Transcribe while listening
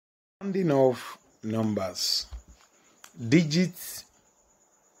Rounding off numbers. Digits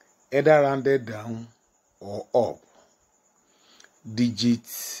either rounded down or up.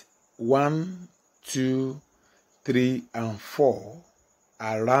 Digits 1, 2, 3, and 4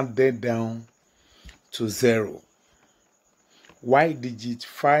 are rounded down to 0. While digits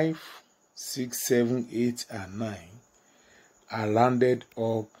 5, 6, 7, 8, and 9 are rounded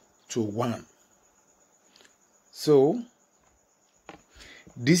up to 1. So,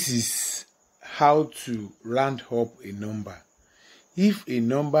 this is how to round up a number. If a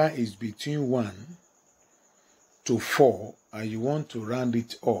number is between 1 to 4 and you want to round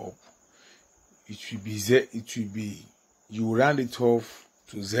it up, you round it off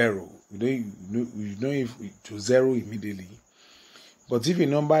to 0. You don't to 0 immediately. But if a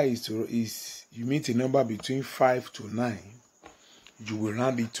number you meet a number between 5 to 9, you will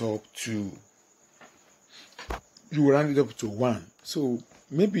round it up to 1. So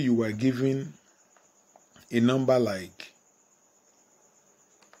maybe you were given a number like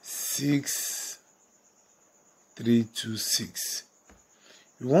 6326.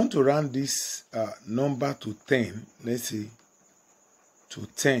 You want to round this number to 10, let's say to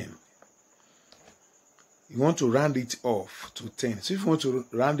 10. You want to round it off to 10. So if you want to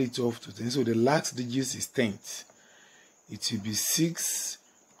round it off to 10, so the last digit is 10th. It will be 6,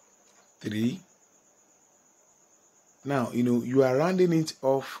 3. Now, you are rounding it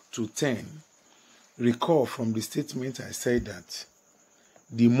off to 10. Recall from the statement I said that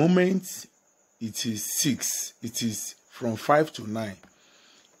the moment it is 6, it is from 5 to 9.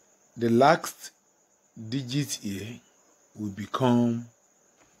 The last digit here will become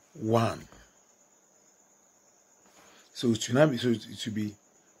 1. So it will be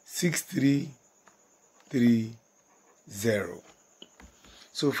 6330.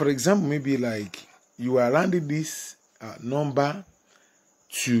 So for example, maybe like you are rounding this number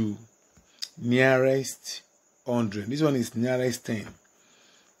to nearest 100. This one is nearest 10.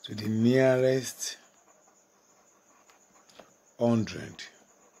 So the nearest 100.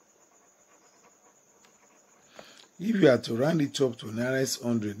 If you are to round it up to nearest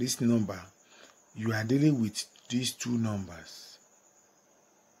 100, this number, you are dealing with these two numbers.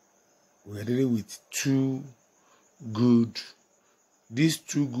 We are dealing with these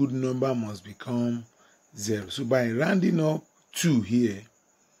two good number must become 0. So by rounding up 2 here,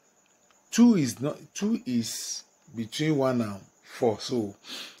 2 is between 1 and 4. So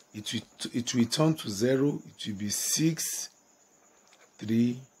it will turn to 0. It will be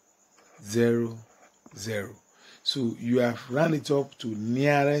 6300. So you have rounded it up to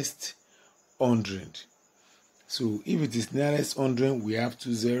nearest 100. So if it is nearest 100, we have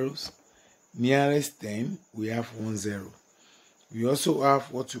 2 zeros. Nearest 10, we have 1 0. We also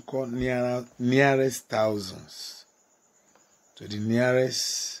have what you call nearest thousands. So the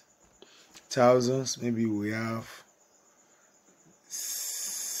nearest thousands, maybe we have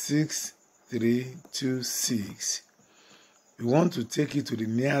 6326. We want to take it to the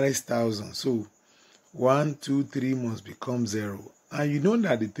nearest thousand. So 1, 2, 3 must become 0. And you know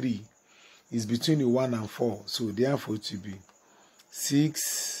that the 3 is between the 1 and 4. So therefore it will be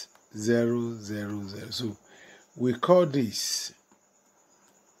 6000. So we call this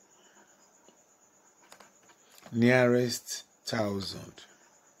nearest thousand.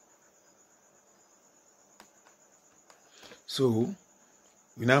 So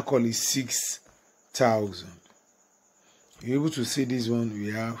we now call it 6000. You're able to see this one, we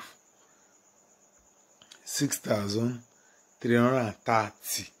have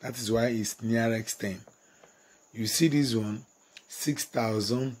 6330. That is why it's nearest 10. You see this one,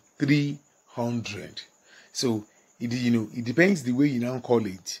 6300. So it depends the way you now call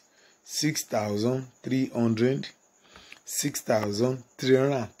it. 6300,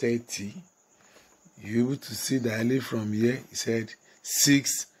 6330. You're able to see directly from here, it said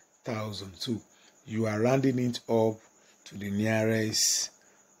 6000. So you are rounding it up to the nearest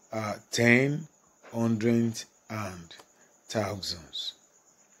 10, 100, and thousands.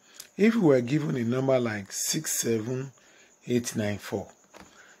 If we were given a number like 67894,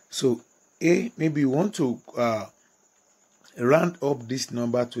 so maybe you want to round up this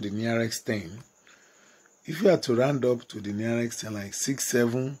number to the nearest 10. If you are to round up to the nearest 10, like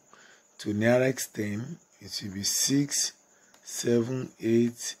 67 to nearest 10, it will be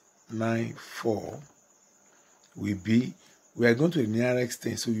 67894. We are going to the nearest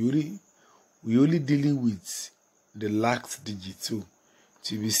 10, so we only dealing with the last digit. So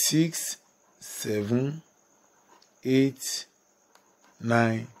it will be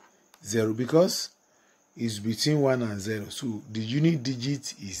 67890, because it's between 1 and 0. So the unit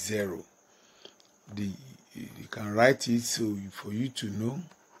digit is 0. You can write it so for you to know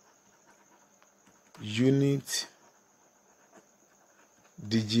unit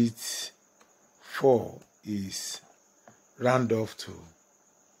digit 4 is round off to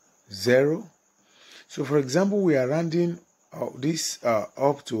 0. So for example, we are rounding this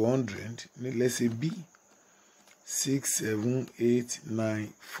up to 100. Let's say B 6 7 8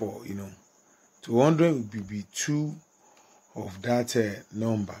 9 4. To 100 will be 2 of that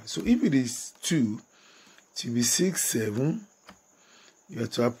number. So if it is 2, it will be 6 7. You have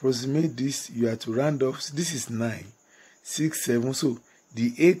to approximate this. You have to round off. This is 9 6 7. So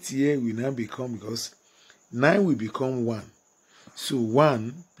the 8 here will now become, because 9 will become 1. So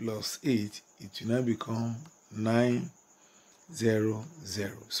 1 plus 8, it will now become 9 0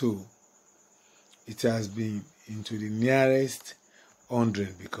 0. So it has been into the nearest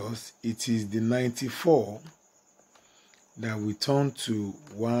 100, because it is the 94 that we turn to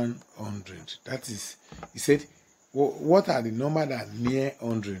 100. That is, he said, what are the number that are near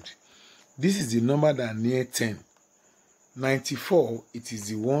 100? This is the number that are near 10. 94, it is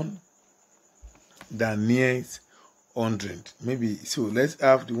the one that nears 100. Maybe, so let's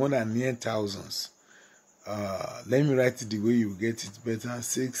have the one that near thousands. Let me write it the way you get it better.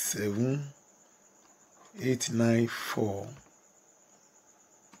 6 7 8 9 4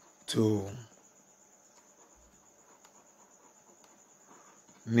 to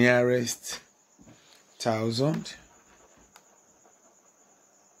nearest 1000.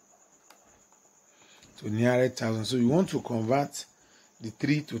 To nearest 1000. So you want to convert the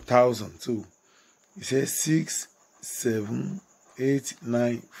 3 to 1000. So it says 6 7 8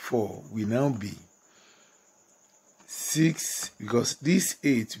 9 4 will now be 6, because this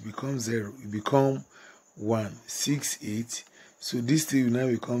 8 becomes 0, it become 1 6 8. So this 3 will now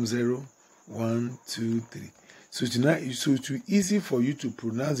become 0 1 2 3. So to easy for you to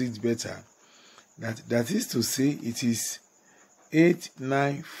pronounce it better, that is to say, it is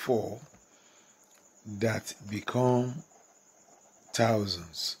 894 that become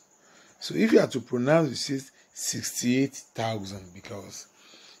thousands. So if you have to pronounce it, 68,000, because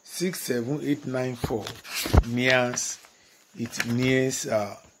 67894 nears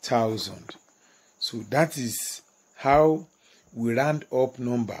 1,000. So that is how we round up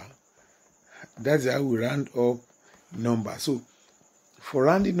number. That's how we round up number. So for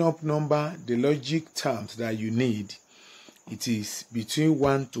rounding up number, the logic terms that you need, it is between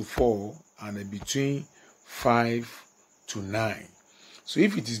 1 to 4 and between 5 to 9. So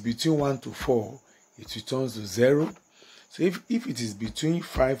if it is between 1 to 4, it returns to 0. So if it is between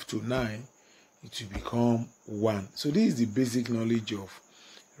 5 to 9, it will become 1. So this is the basic knowledge of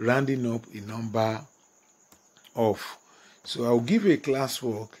rounding up a number off. So I'll give you a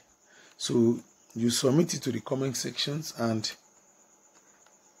classwork. So you submit it to the comment sections, and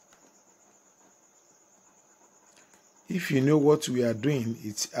if you know what we are doing,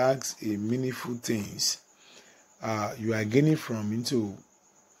 it asks a meaningful things you are gaining from into.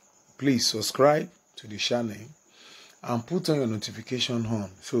 Please subscribe to the channel and put on your notification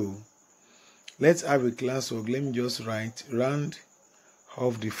on. So let's have a classwork. Let me just write round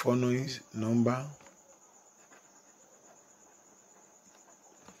of the following number.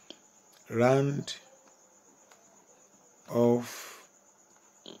 Round of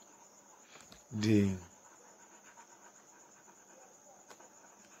the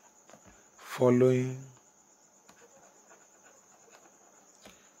following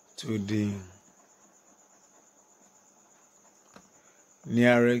to the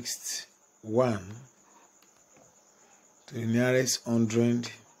nearest 1 to the nearest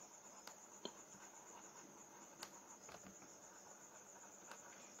 100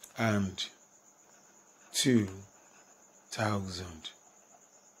 and 2,000.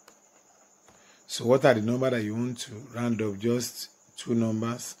 So what are the number that you want to round up? Just two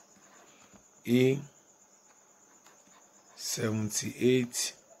numbers. A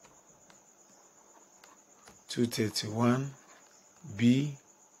 78 231, B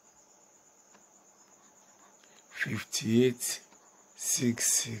 58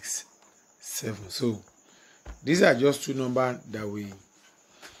 667. So these are just two numbers that we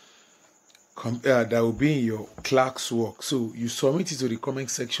compare, that will be in your classwork. So you submit it to the comment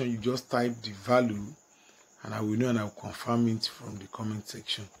section. You just type the value, and I will know, and I will confirm it from the comment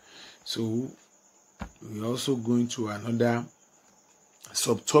section. So we're also going to another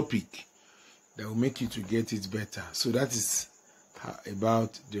subtopic that will make you to get it better. So that is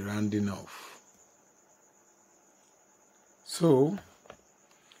about the rounding off. So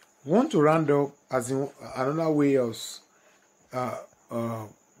want to round up as in another way of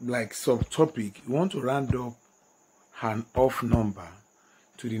like subtopic. You want to round up an off number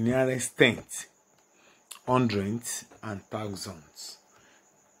to the nearest tenth, hundredths and thousands.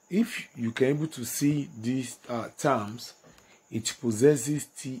 if you can able to see these terms, it possesses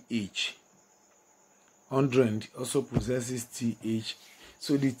th. 100 also possesses th.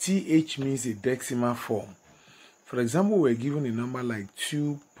 So the th means a decimal form. For example, we're given a number like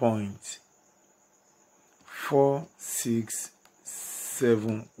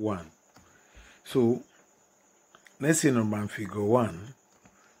 2.4671. So let's say number figure 1.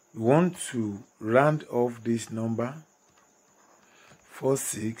 We want to round off this number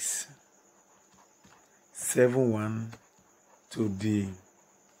 4671 to the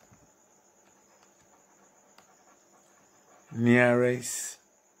nearest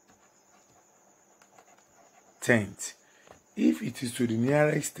tenth. If it is to the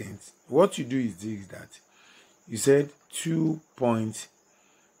nearest tenth, what you do is this, that you said 2 point.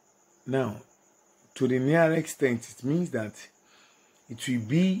 Now to the nearest tenth, it means that it will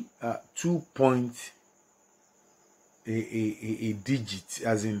be 2 point a digit,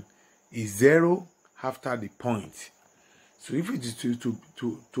 as in a zero after the point. So if it is to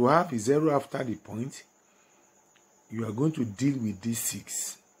have a zero after the point, you are going to deal with this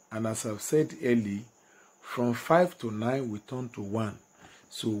 6. And as I've said earlier, from 5 to 9 we turn to 1.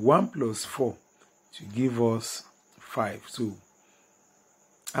 So 1 plus 4 to give us 5. So,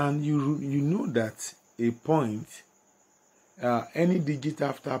 and you know that a point, any digit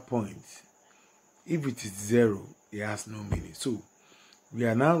after point, if it is 0, it has no meaning. So we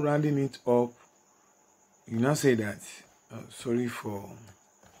are now rounding it up. You now say that,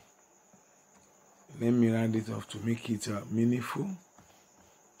 let me round it off to make it meaningful.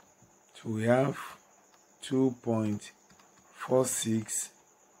 So we have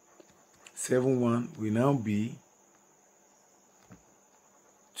 2.4671 will now be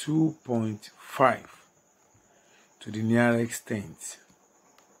 2.5 to the nearest tenth.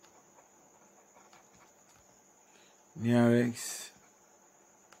 Nearest.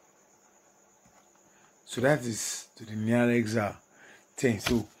 So that is to the nearest 10.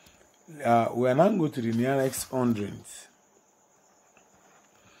 So we are now going to the nearest hundredth.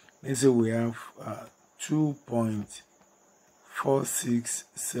 Let's say we have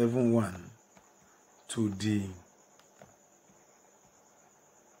 2.4671 to the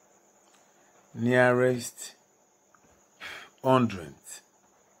nearest hundredth.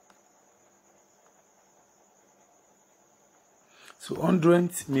 So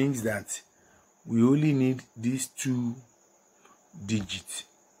hundredth means that we only need these 2 digits.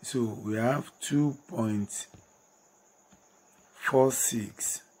 So we have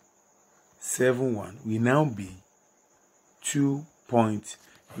 2.4671 will now be 2 point.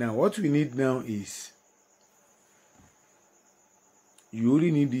 Now what we need now is, you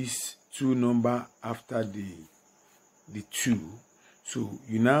only need these 2 number after the 2. So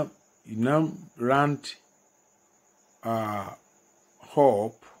you now round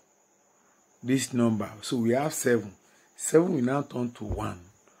up this number. So we have 7. 7 will now turn to 1.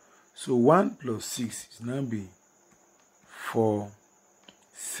 So 1 plus 6 is now be 4,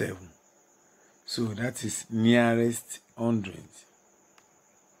 7. So that is nearest hundredth.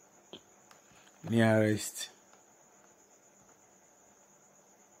 Nearest.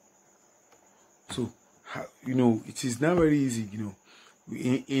 So it is now very easy.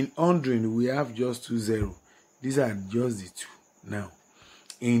 In hundred we have just 2 0. These are just the 2. Now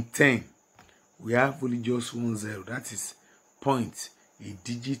in 10 we have only just 1 0. That is point, a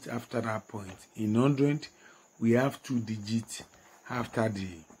digit after that point. In 100 we have 2 digits after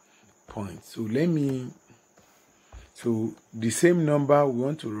the point. So the same number we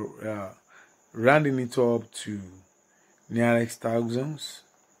want to rounding it up to nearest thousands.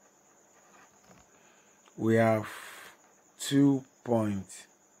 We have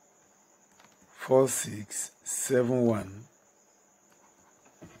 2.4671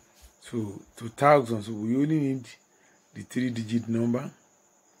 to thousands. So we only need the 3-digit number.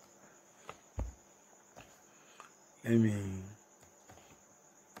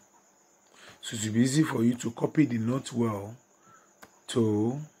 So it will be easy for you to copy the note well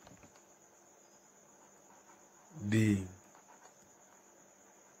to the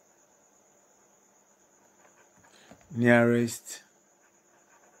nearest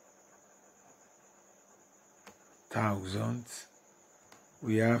thousands.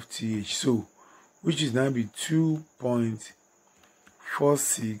 We have th. So which is now be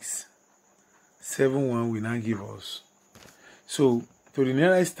 2.4671 will now give us. So to the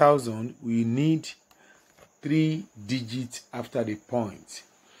nearest thousand, we need 3 digits after the point.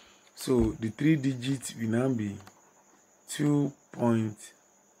 So the 3 digits will now be 2.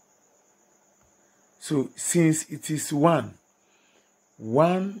 So since it is 1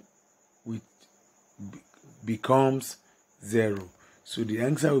 becomes 0. So the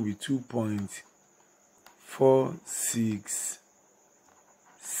answer will be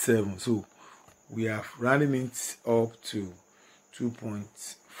 2.467. So we have rounding it up to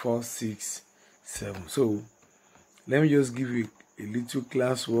 2.467. So let me just give you a little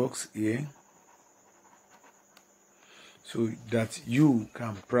class works here so that you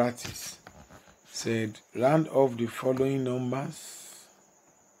can practice. Said round off the following numbers.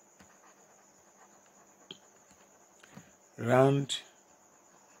 Round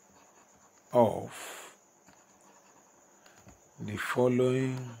off the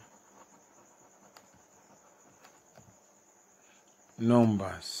following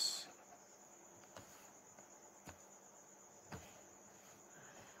numbers.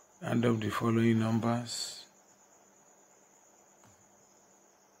 Round off the following numbers.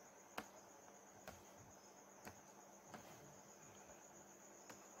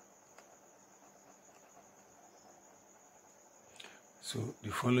 So the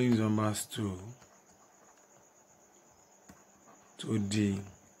following numbers to the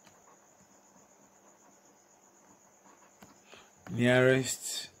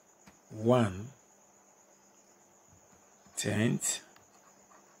nearest 1/10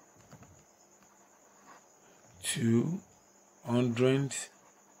 200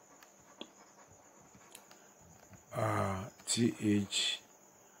 th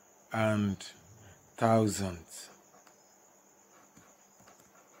and thousands.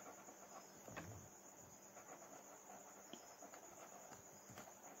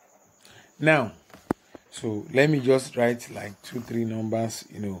 Now, so let me just write like 2-3 numbers,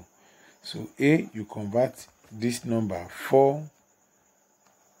 So A, you convert this number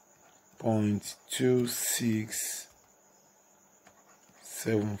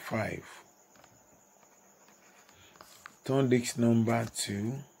 4.2675. Turn this number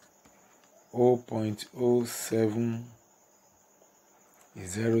to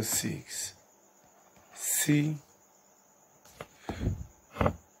 0.0706. C,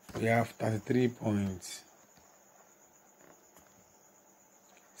 we have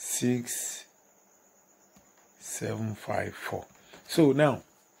 33.6754. So now,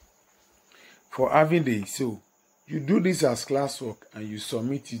 for having this, so you do this as classwork and you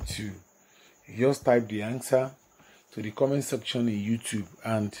submit it to, you just type the answer to the comment section in YouTube,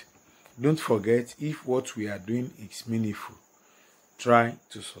 and don't forget, if what we are doing is meaningful, try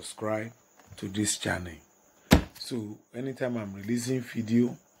to subscribe to this channel. So anytime I'm releasing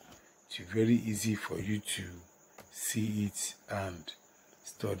video, it's very easy for you to see it and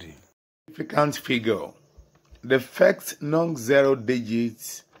study. Significant figure. The first non-zero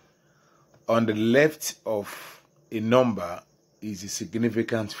digit on the left of a number is a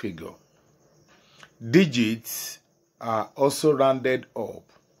significant figure. Digits are also rounded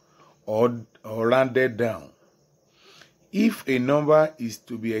up or rounded down. If a number is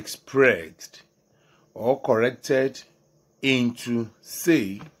to be expressed or corrected into,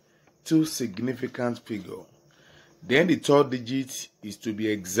 say, two significant figures, then the third digit is to be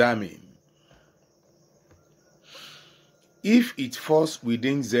examined. If it falls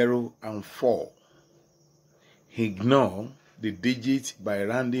within 0 and 4, ignore the digit by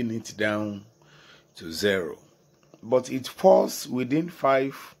rounding it down to 0. But it falls within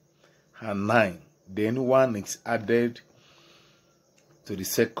 5 and 9, then 1 is added to the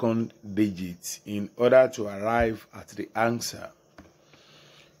second digit in order to arrive at the answer.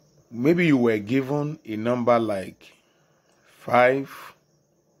 Maybe you were given a number like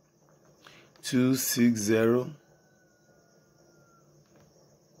 5260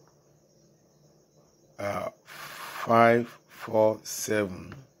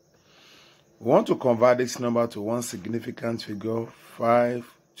 547. We want to convert this number to one significant figure,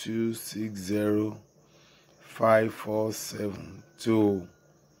 5260 547, to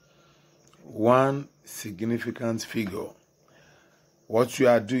one significant figure. What you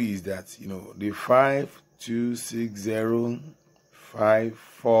are doing is that, the 5260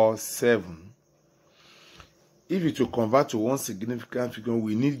 547, if it will convert to one significant figure,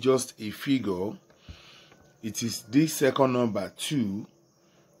 we need just a figure. It is this second number 2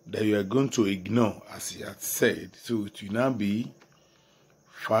 that you are going to ignore, as he had said. So it will now be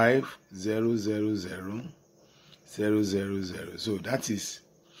 5000 000. So that is,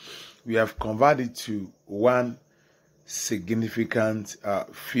 we have converted to one significant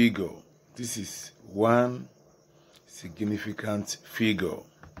figure. This is one significant figure.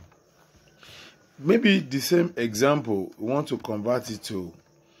 Maybe the same example, we want to convert it to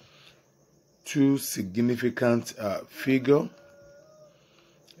two significant figure.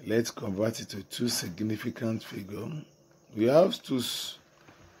 Let's convert it to two significant figure. We have to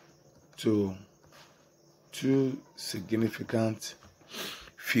two significant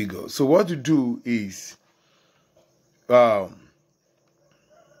figure. So what you do is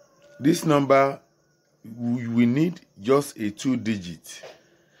this number, we need just a 2 digit.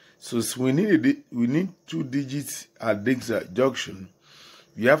 So we need 2 digits at this junction.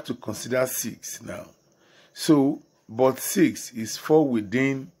 You have to consider 6 now. So, but 6 is fall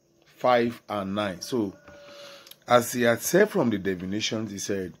within 5 and 9. So, as he had said from the definitions, he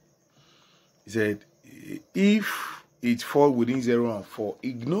said, if it falls within 0 and 4,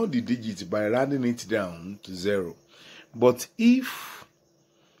 ignore the digits by rounding it down to 0. But if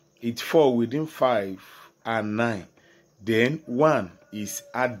it falls within 5 and 9, then 1 is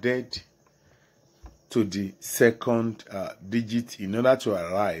added to the second digit in order to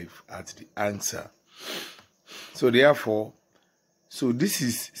arrive at the answer. So therefore, so this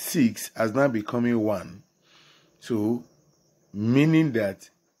is 6 as now becoming 1. So meaning that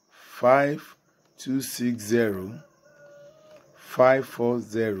 5260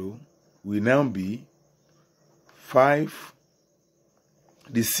 540 will now be 5.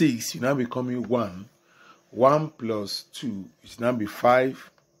 The 6 will now becoming 1. 1 plus 2 is now be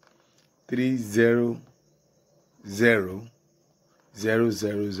 5. 300 000.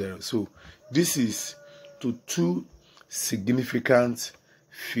 So this is to 2 significant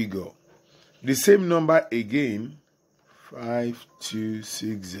figure. The same number again,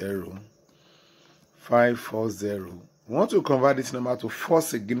 5260 540. We want to convert this number to 4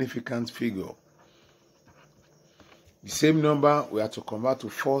 significant figure. The same number we have to convert to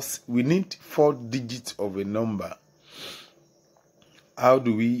 4. We need 4 digits of a number. How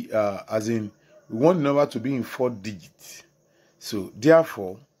do we, as in, we want the number to be in 4 digits. So,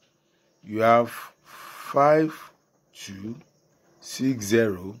 therefore, you have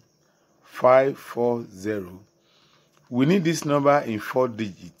 5260 540. We need this number in 4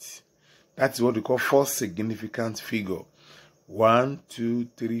 digits. That's what we call 4 significant figure. 1, 2,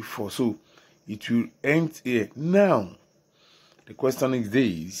 3, 4. So, it will end here. Now, the question is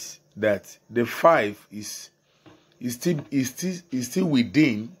this, that the 5 is still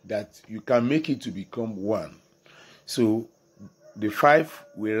within that you can make it to become 1. So the 5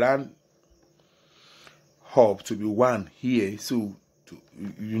 will run up to be 1 here. So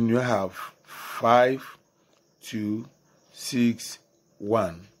you have 5 2 6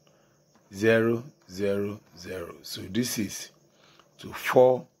 1 0 0 0. So this is to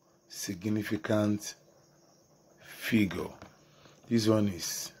 4 significant figure. This one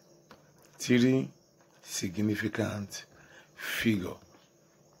is 3 significant figure.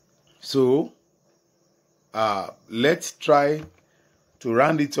 So let's try to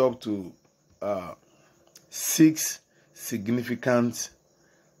round it up to 6 significant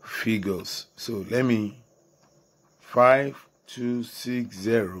figures. So let me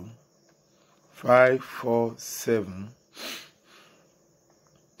 5260 547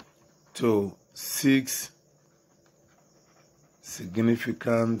 to 6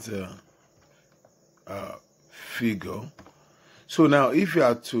 significant figure. So now if you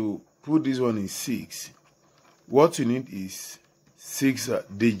are to put this one in 6, what you need is 6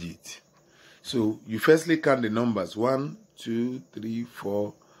 digits. So you firstly count the numbers 1 2 3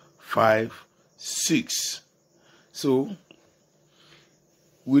 4 5 6. So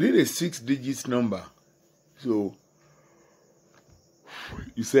we need a 6 digits number. So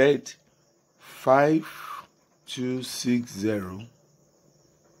you said 5260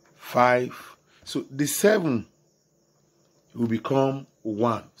 5. So the 7 will become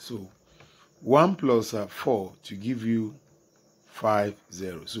 1. So 1 plus 4 to give you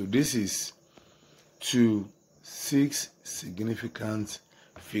 50. So this is to 6 significant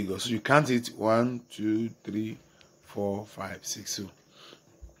figures. So you count it 1 2 3 4 5 6. So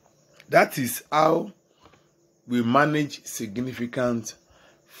that is how we manage significant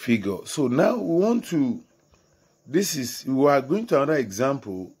figure. So now we want to, we are going to another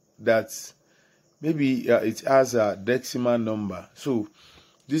example that maybe it has a decimal number. So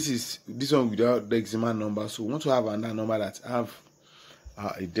this one without decimal number. So we want to have another number that have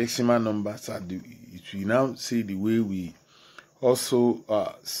a decimal number. So it will now see the way we also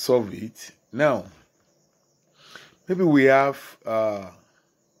solve it. Now maybe we have a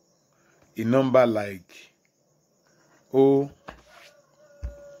number like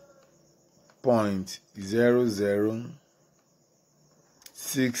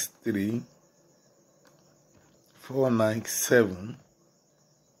 0.0063 497.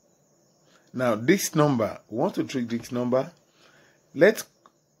 Now this number, we want to treat this number. Let's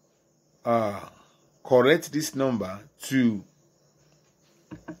correct this number to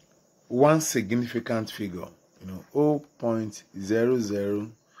 1 significant figure.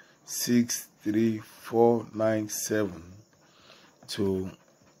 0.0063 497 to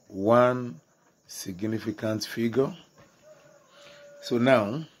one significant figure. So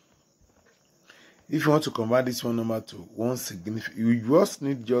now, if you want to convert this one number to one significant, you just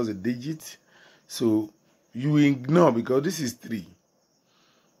need just a digit. So you ignore, because this is 3.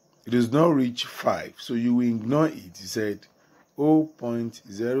 It does not reach 5. So you will ignore it. You said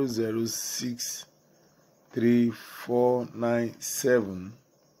 0.0063497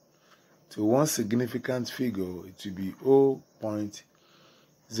 to one significant figure. It will be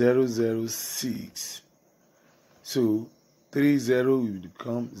 0.006. So 30 will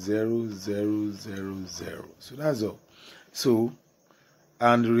become 0000. So that's all. So,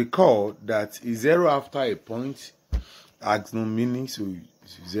 and recall that is 0 after a point has no meaning, so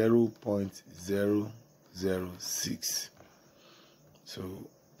it's 0.006. So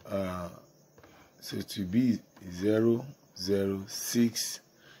so to be 006.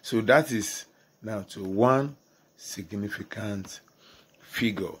 So that is now to one significant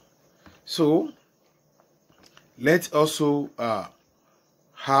figure. So let's also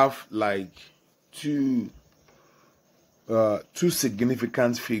have like two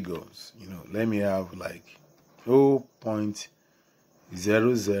significant figures. You know, let me have like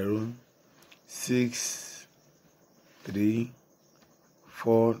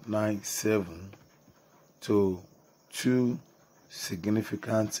 0.0063497 to two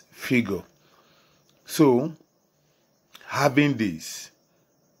significant figure. So having this,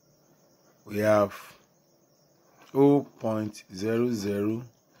 we have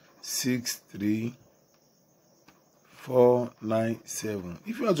 0.0063497.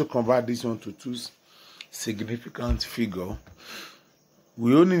 If you want to convert this one to two significant figure,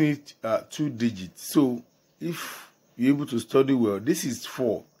 we only need 2 digits. So if you're able to study well, this is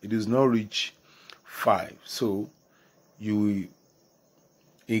 4. It does not reach 5. So you will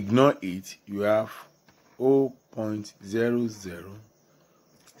ignore it. You have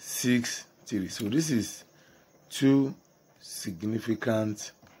 0.0063. So this is 2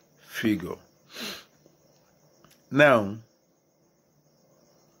 significant figure. Now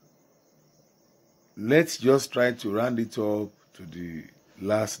let's just try to round it up to the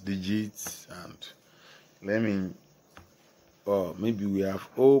last digits, and let me maybe we have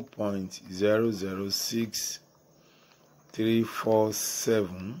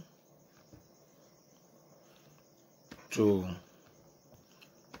 0.006347 to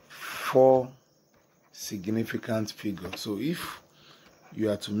 4 significant figures. So if you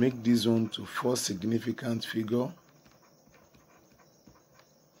are to make this one to 4 significant figure,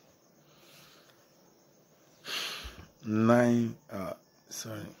 9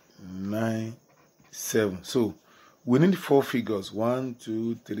 7. So we need 4 figures. 1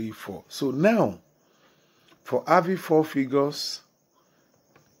 2 3 4. So now for having 4 figures,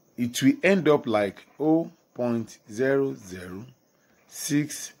 it will end up like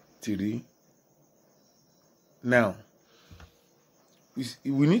 0.0063. Now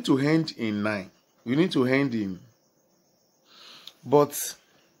we need to end in 9. We need to end in, but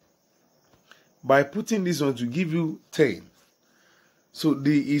by putting this one to give you 10. So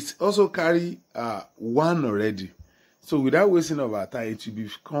it also carry 1 already. So without wasting of our time, it will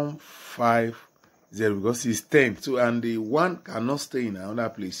become 50 because it's 10. So and the 1 cannot stay in another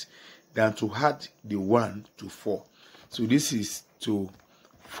place than to add the 1 to 4. So this is to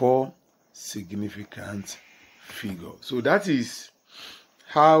 4 significant figure. So that is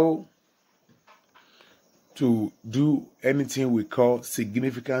how to do anything we call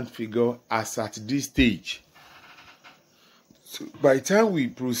significant figure as at this stage. So by the time we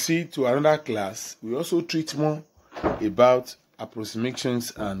proceed to another class, we also treat more about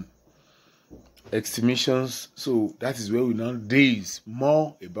approximations and estimations. So that is where we now days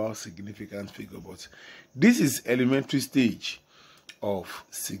more about significant figure. But this is elementary stage of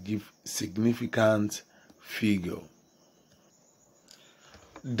significant figure.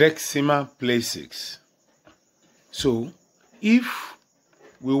 Decimal places. So if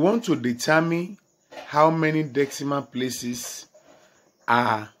we want to determine how many decimal places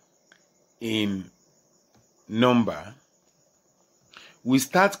are in number, we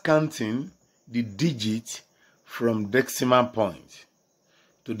start counting the digit from decimal point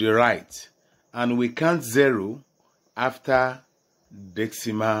to the right, and we count 0 after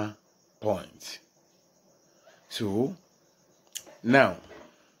decimal point. So now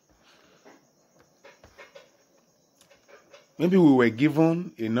maybe we were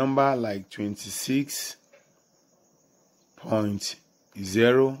given a number like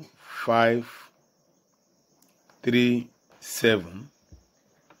 26.0537.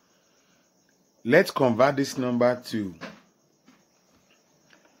 Let's convert this number to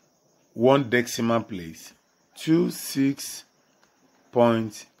 1 decimal place. 26.0537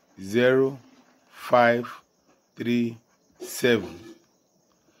 0.0537.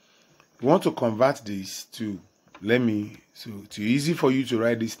 You want to convert this to, to easy for you to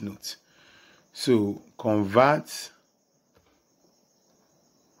write this note. So convert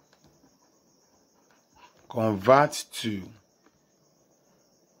to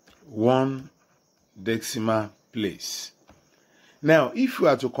 1 decimal place. Now, if you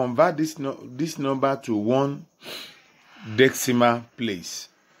are to convert this number to 1 decimal place,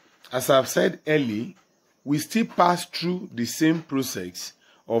 as I've said earlier, we still pass through the same process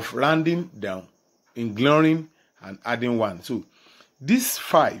of rounding down, ignoring, and adding 1. So this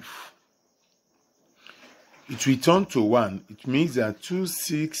 5, it will turn to 1. It means that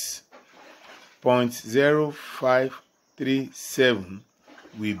 26.0537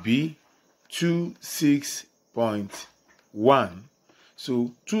 will be 26.1.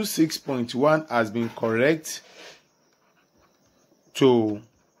 So 26.1 has been correct to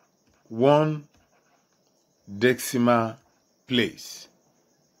 1 decimal place.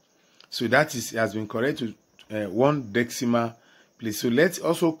 So that has been correct to 1 decimal place. So let's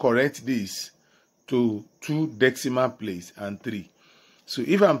also correct this to 2 decimal place and 3. So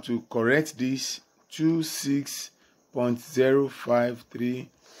if I'm to correct this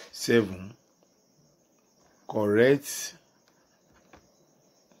 26.0537, correct,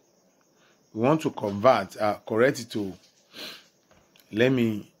 we want to convert, correct it to,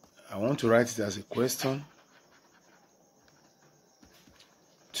 I want to write it as a question,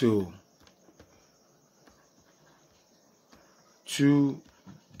 to 2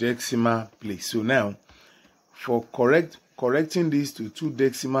 decimal place. So now, for correcting this to 2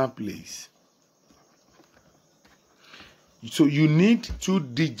 decimal place, so you need 2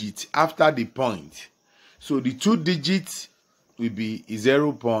 digits after the point. So the 2 digits will be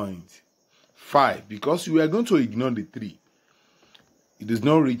 0.5, because we are going to ignore the 3. It does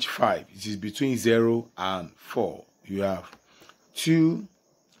not reach 5. It is between 0 and 4. You have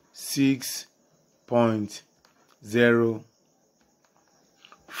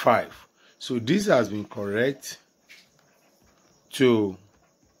 26.05. So this has been correct to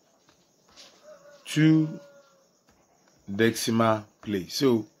 2 decimal place.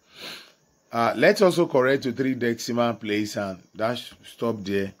 So let's also correct to 3 decimal place, and that should stop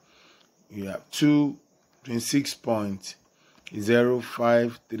there. You have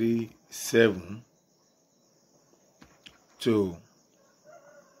 26.0537 to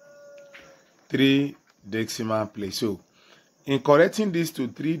 3 decimal place. So in correcting this to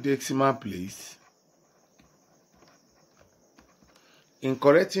 3 decimal place,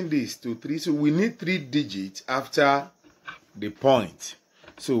 so we need 3 digits after the point.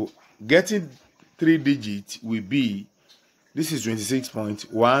 So getting 3 digits will be, this is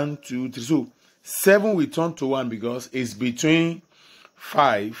 26.123. So 7 will turn to 1 because it's between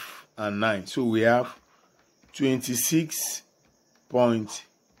 5 and 9. So we have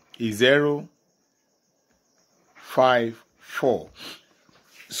 26.054.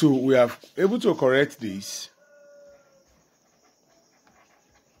 So we are able to correct this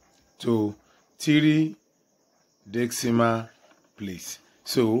to 3 decimal place.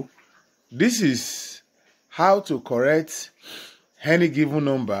 So this is how to correct any given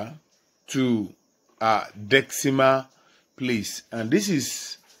number to a decimal place, and this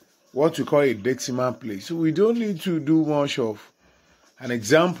is what we call a decimal place. So we don't need to do much of an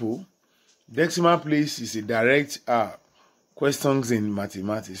example. Decimal place is a direct questions in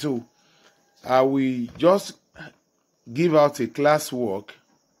mathematics. So I will just give out a classwork.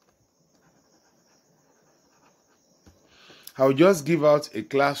 I'll just give out a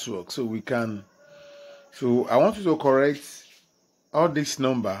classwork so we can. So I want you to correct all this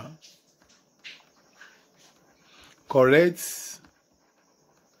number. Correct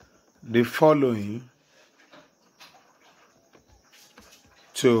the following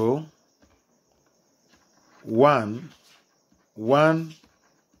to 1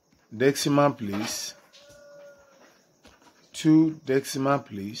 decimal place, 2 decimal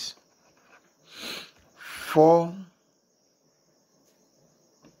place, 4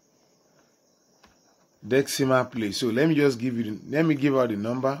 decimal place. So let me just give out the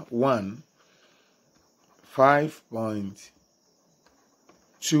number 1,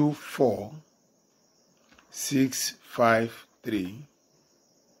 5.24653,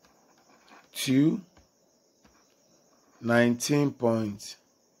 2,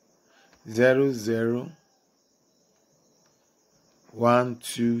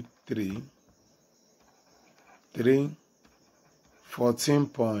 19.00123, 3,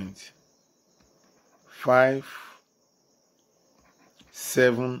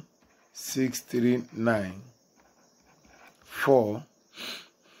 14.5639, 4,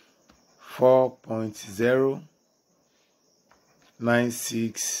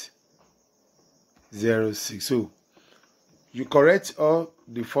 4.09606. So you correct all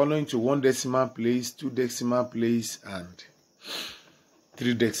the following to 1 decimal place, 2 decimal place, and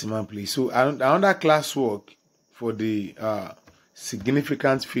 3 decimal place. So another classwork for the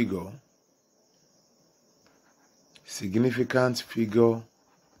significant figure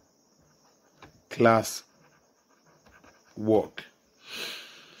class work.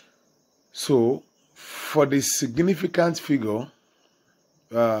 So for the significant figure,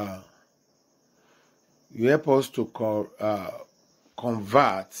 you help us to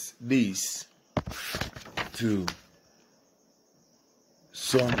convert this to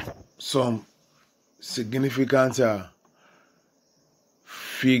some significant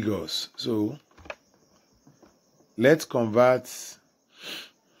figures. So let's correct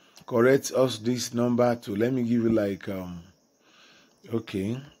us this number to, let me give you like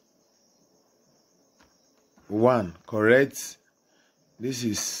okay, 1. Correct, this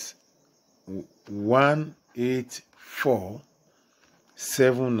is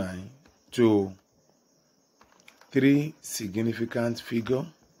 18479 to 3 significant figure.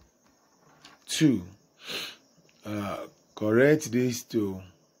 2. Correct this to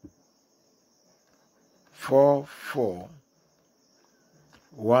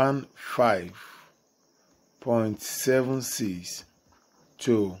 4415.76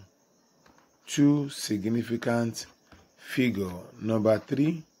 to 2 significant figure. Number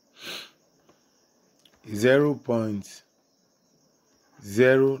 3,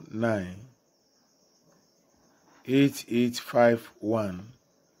 0.098851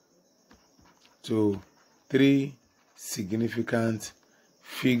 to 3 significant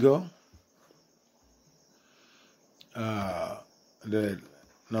figure. The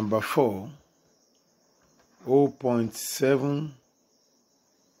number 4,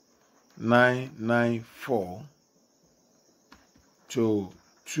 0.7994 to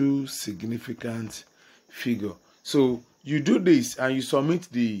 2 significant figure. So you do this and you submit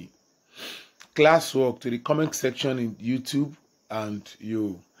the classwork to the comment section in YouTube, and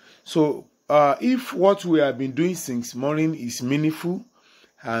so if what we have been doing since morning is meaningful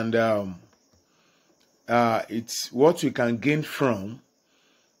and it's what you can gain from,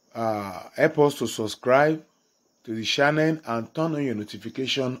 help us to subscribe to the channel and turn on your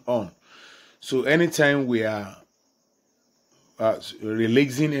notification on, so anytime we are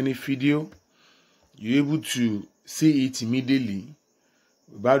releasing any video, you're able to see it immediately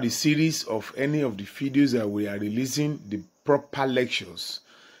about the series of any of the videos that we are releasing, the proper lectures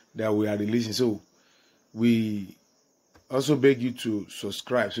that we are releasing. So we also beg you to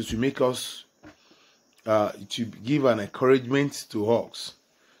subscribe, so to make us to give an encouragement to us.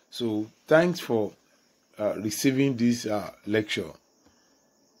 So thanks for receiving this lecture.